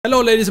Hello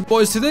ladies and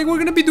boys, today we're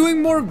gonna be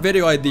doing more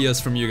video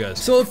ideas from you guys.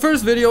 So the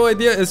first video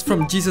idea is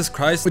from Jesus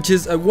Christ, which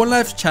is a one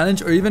life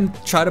challenge or even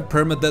try to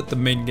permadeath the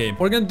main game.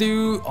 We're gonna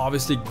do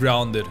obviously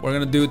grounded. We're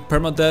gonna do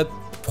permadeath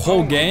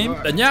whole game.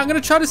 And yeah, I'm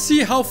gonna try to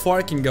see how far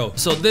I can go.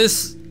 So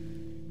this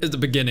is the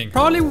beginning.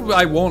 Probably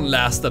I won't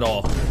last at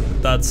all.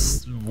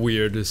 That's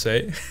weird to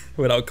say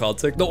without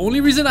context. The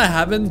only reason I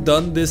haven't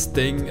done this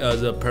thing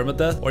as a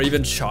permadeath or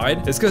even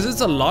tried is because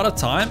it's a lot of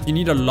time. You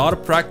need a lot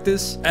of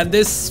practice, and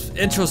this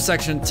intro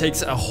section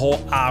takes a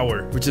whole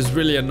hour, which is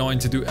really annoying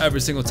to do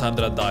every single time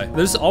that I die.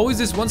 There's always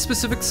this one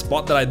specific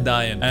spot that I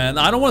die in, and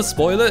I don't want to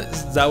spoil it.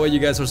 That way you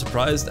guys are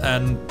surprised,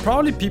 and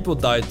probably people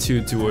die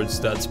too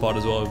towards that spot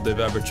as well if they've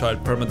ever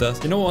tried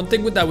permadeath. You know, one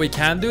thing that we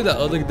can do that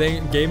other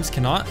games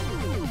cannot?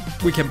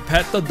 We can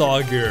pet the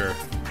dog here.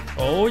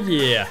 Oh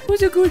yeah.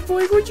 Who's a good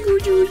boy?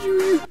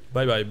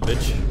 Bye bye,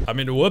 bitch. I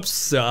mean,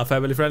 whoops.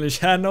 Family friendly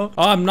channel.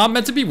 Oh, I'm not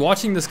meant to be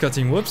watching this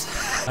cutscene. Whoops.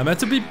 I'm meant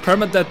to be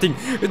permadeathing.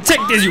 Take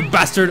this, you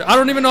bastard. I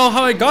don't even know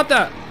how I got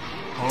that.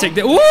 Take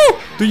the. Ooh!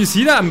 Do you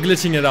see that? I'm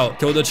glitching it out.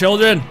 Kill the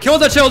children. Kill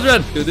the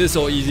children. Dude, this is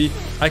so easy.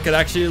 I could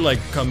actually like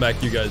come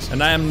back, you guys.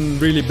 And I am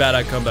really bad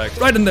at comebacks.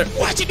 Right in there.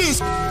 Watch this.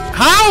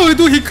 How?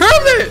 Dude, he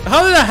curved it.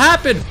 How did that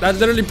happen? That's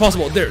literally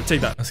impossible. There,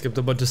 take that. I skipped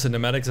a bunch of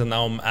cinematics and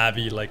now I'm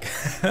Abby. Like,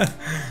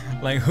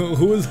 like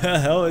who the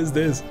hell is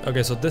this?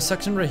 Okay, so this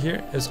section right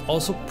here is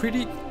also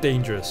pretty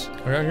dangerous.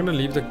 Okay, I'm gonna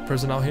leave the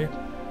person out here.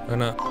 I'm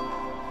gonna.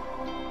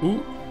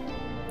 Ooh.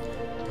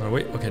 I'm gonna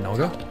wait. Okay, now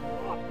go.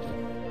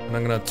 And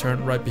I'm gonna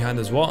turn right behind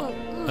this wall.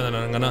 And then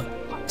I'm gonna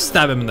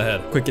stab him in the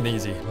head. Quick and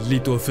easy.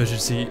 Lethal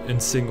efficiency in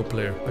single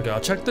player. Okay,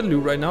 I'll check the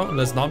loot right now. And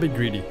let's not be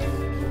greedy.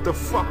 The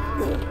fuck?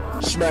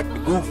 Smack the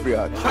goofy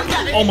out.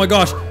 Oh my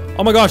gosh.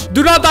 Oh my gosh.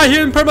 Do not die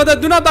here in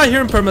permadeath. Do not die here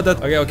in permadeath.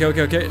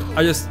 Okay.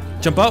 I just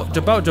jump out.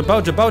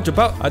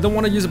 I don't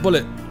want to use a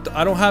bullet.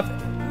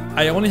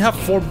 I only have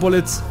 4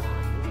 bullets.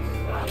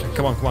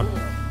 Come on.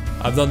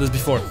 I've done this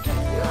before.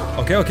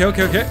 Okay.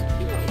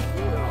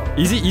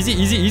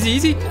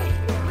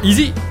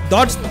 Easy.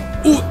 Dodge.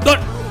 Ooh, dodge.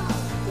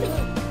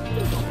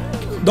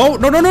 No.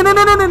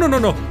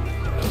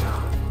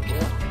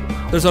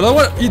 There's another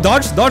one. He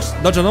dodge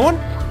another one.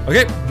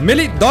 Okay,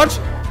 melee, dodge,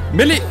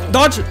 melee,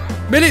 dodge,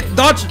 melee,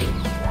 dodge,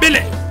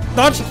 melee,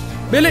 dodge,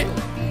 melee,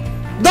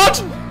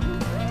 dodge.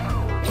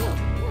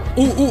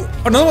 Ooh,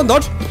 another one,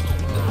 dodge.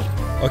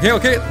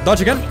 Okay, dodge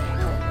again.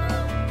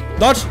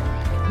 Dodge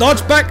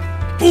back.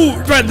 Ooh,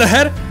 right in the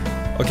head.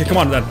 Okay, come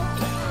on then.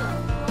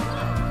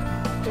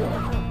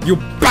 You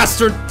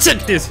bastard,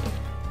 take this.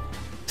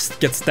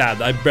 Get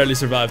stabbed. I barely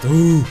survived.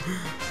 Ooh.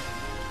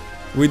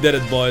 We did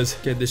it, boys.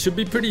 Okay, this should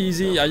be pretty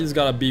easy. I just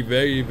gotta be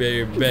very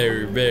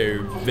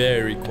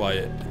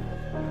quiet.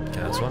 Okay,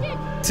 that's one.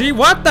 See,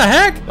 what the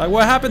heck? Like,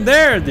 what happened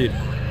there, dude?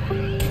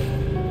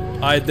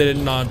 I did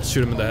not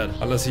shoot him in the head.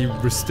 Unless he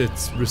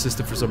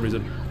resisted for some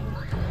reason.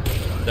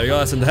 There you go,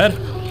 that's in the head.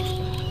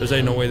 There's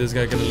ain't no way this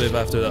guy can live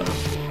after that.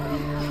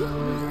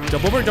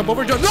 Jump over.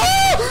 No!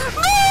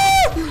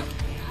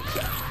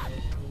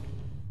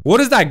 What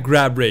is that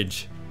grab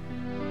rage?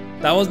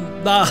 That was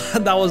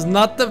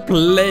not the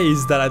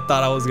place that I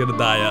thought I was gonna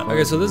die at.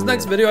 Okay, so this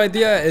next video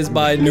idea is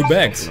by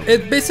Nubex.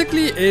 It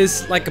basically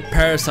is like a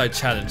parasite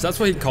challenge. That's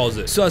what he calls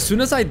it. So as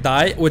soon as I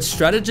die, with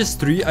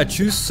strategist 3, I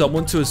choose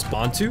someone to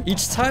respond to.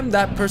 Each time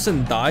that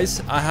person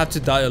dies, I have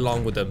to die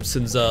along with them.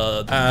 Since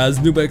as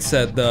Nubex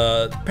said,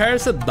 the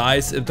parasite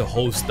dies if the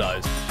host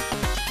dies.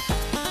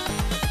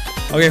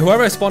 Okay,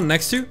 whoever I spawn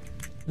next to,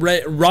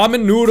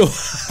 ramen noodle.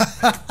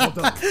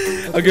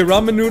 Okay,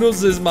 ramen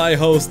noodles is my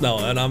host now,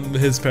 and I'm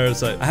his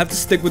parasite. I have to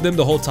stick with him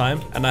the whole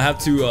time, and I have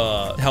to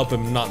help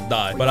him not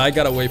die. But I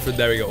gotta wait for.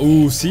 There we go.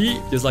 Ooh, see,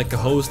 it's like a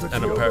host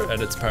and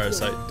its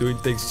parasite doing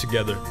things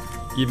together,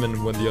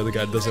 even when the other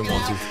guy doesn't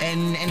want to.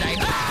 And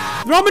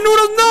ramen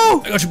noodles,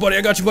 no! I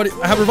got you, buddy.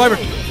 I have a reviver.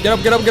 Get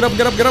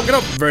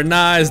up. Very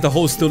nice. The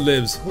host still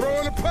lives.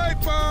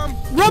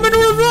 Ramen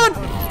noodles, run!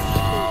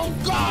 Oh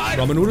God!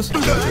 Ramen noodles.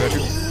 Got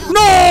you.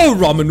 No!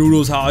 Ramen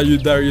noodles, how you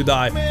dare you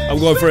die? I'm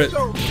going for it.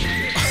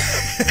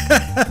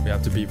 We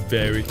have to be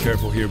very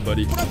careful here,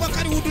 buddy.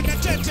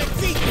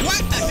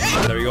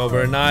 There we go.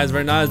 Very nice.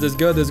 This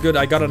is good.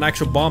 I got an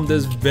actual bomb.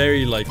 This is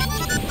very like.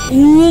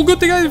 Ooh, good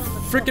thing I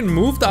freaking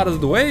moved out of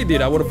the way,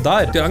 dude. I would have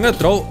died. Dude, I'm gonna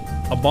throw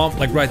a bomb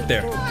like right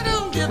there.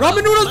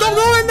 Ramen noodles, don't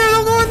go in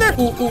there.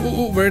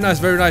 Ooh, very nice.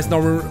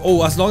 Now,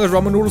 oh, as long as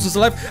ramen noodles is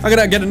alive, I'm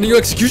gonna get a new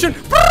execution.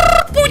 No,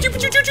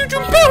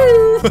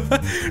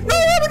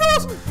 ramen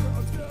noodles!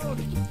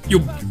 You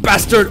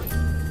bastard!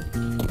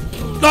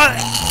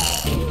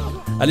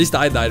 At least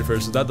I died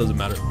first, so that doesn't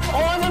matter.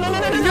 Oh, no.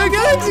 I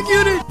got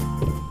executed!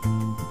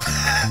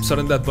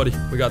 Sudden death, buddy.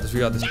 We got this.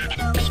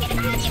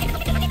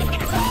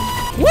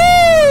 Woo!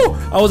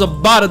 I was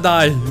about to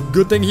die.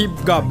 Good thing he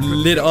got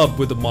lit up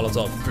with the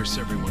Molotov. Where's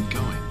everyone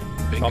going?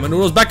 Ramen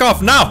noodles, back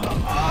off now!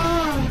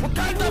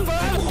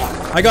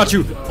 I got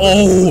you.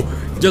 Oh!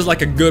 Just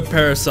like a good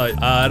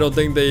parasite. I don't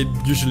think they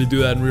usually do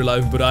that in real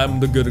life, but I'm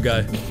the good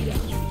guy.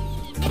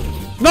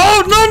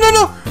 No!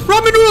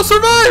 Ramen noodles,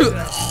 survive!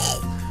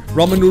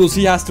 Ramen noodles,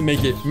 he has to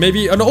make it.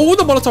 Maybe, oh,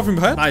 the Molotov from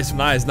behind. Nice,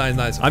 nice, nice,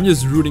 nice. I'm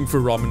just rooting for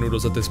ramen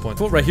noodles at this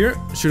point. Oh, right here.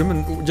 Shoot him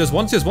in just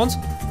once, just once.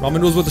 Ramen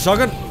noodles with the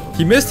shotgun.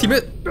 He missed, he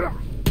missed.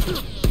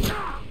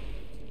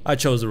 I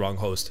chose the wrong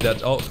host.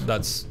 Oh,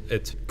 that's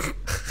it.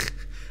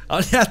 I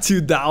only had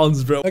 2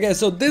 downs, bro. Okay,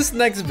 so this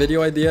next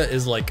video idea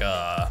is like,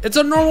 it's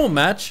a normal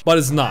match, but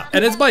it's not.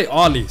 And it's by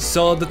Ollie.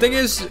 So the thing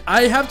is,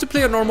 I have to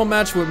play a normal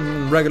match with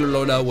regular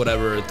loadout,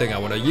 whatever thing I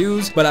want to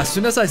use. But as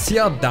soon as I see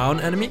a down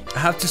enemy, I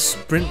have to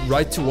sprint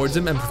right towards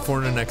him and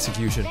perform an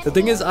execution. The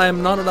thing is, I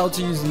am not allowed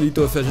to use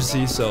lethal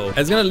efficiency, so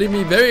it's gonna leave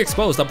me very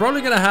exposed. I'm probably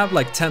gonna have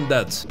like 10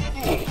 deaths.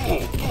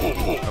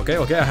 Okay,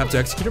 I have to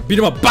execute him. Beat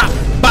him up. Bah,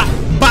 bah,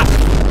 bah.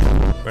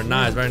 Very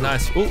nice, very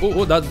nice.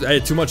 Oh, that's, hey,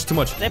 too much.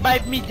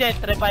 Revive me, Jet,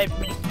 revive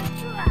me.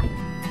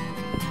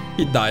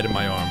 He died in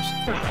my arms.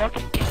 You're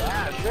fucking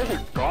trash.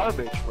 You're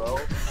garbage, bro.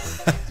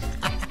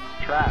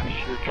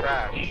 Trash. You're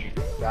trash.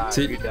 Die,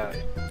 See? you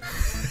die.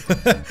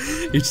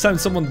 Each time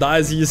someone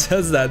dies, he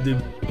says that,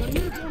 dude.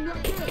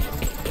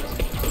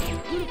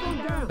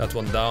 That's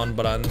one down,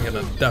 but I'm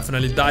gonna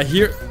definitely die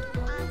here.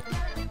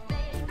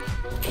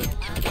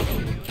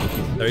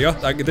 There you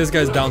go. This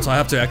guy's down, so I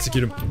have to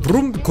execute him.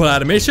 Boom, cool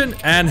animation,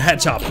 and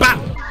headshot.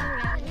 Bam!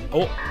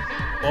 Oh.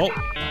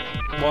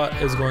 What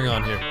is going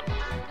on here?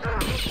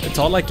 It's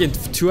all like in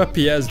 2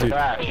 FPS, dude.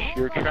 Trash.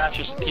 You're trash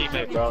as a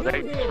teammate, bro.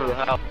 Thanks for the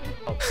help.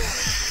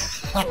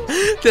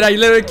 Dude, I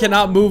literally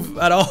cannot move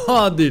at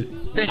all, dude.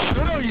 Hey,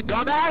 shut you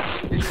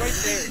dumbass. It's right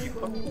there.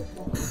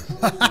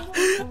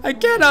 You I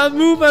cannot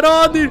move at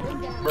all, dude.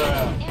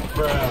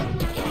 Bruh.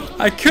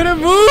 I couldn't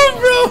move,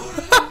 bro.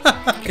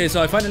 Okay,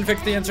 so I finally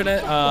fixed the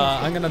internet.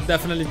 I'm gonna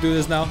definitely do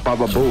this now.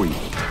 Baba Booey.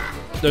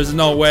 There's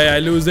no way I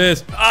lose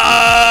this.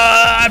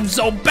 I'm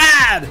so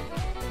bad.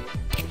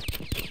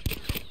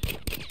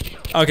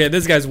 Okay,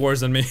 this guy's worse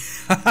than me.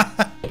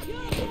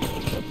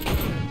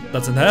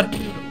 That's in the head.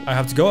 I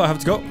have to go.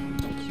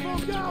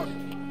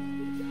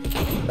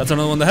 That's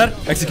another one in the head.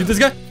 Execute this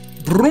guy.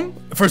 Broom.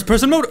 First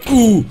person mode.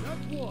 Ooh.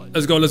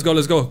 Let's go.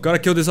 Gotta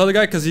kill this other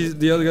guy because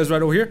the other guy's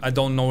right over here. I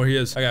don't know where he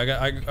is.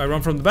 Okay, I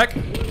run from the back.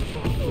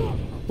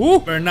 Ooh,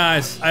 very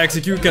nice. I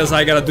execute because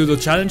I gotta do the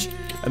challenge.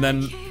 And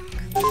then...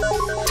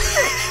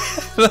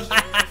 the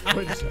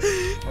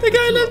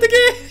guy left the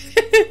game.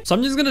 So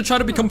I'm just gonna try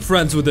to become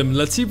friends with him.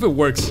 Let's see if it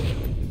works.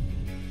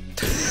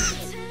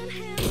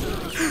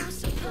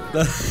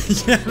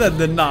 Yeah, that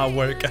did not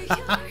work.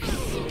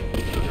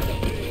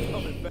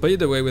 But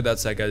either way, with that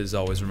said, guys,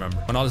 always remember,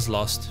 when all is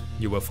lost,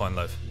 you will find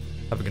life.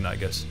 Have a good night,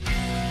 guys.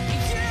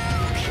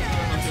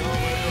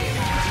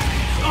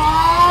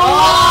 Oh,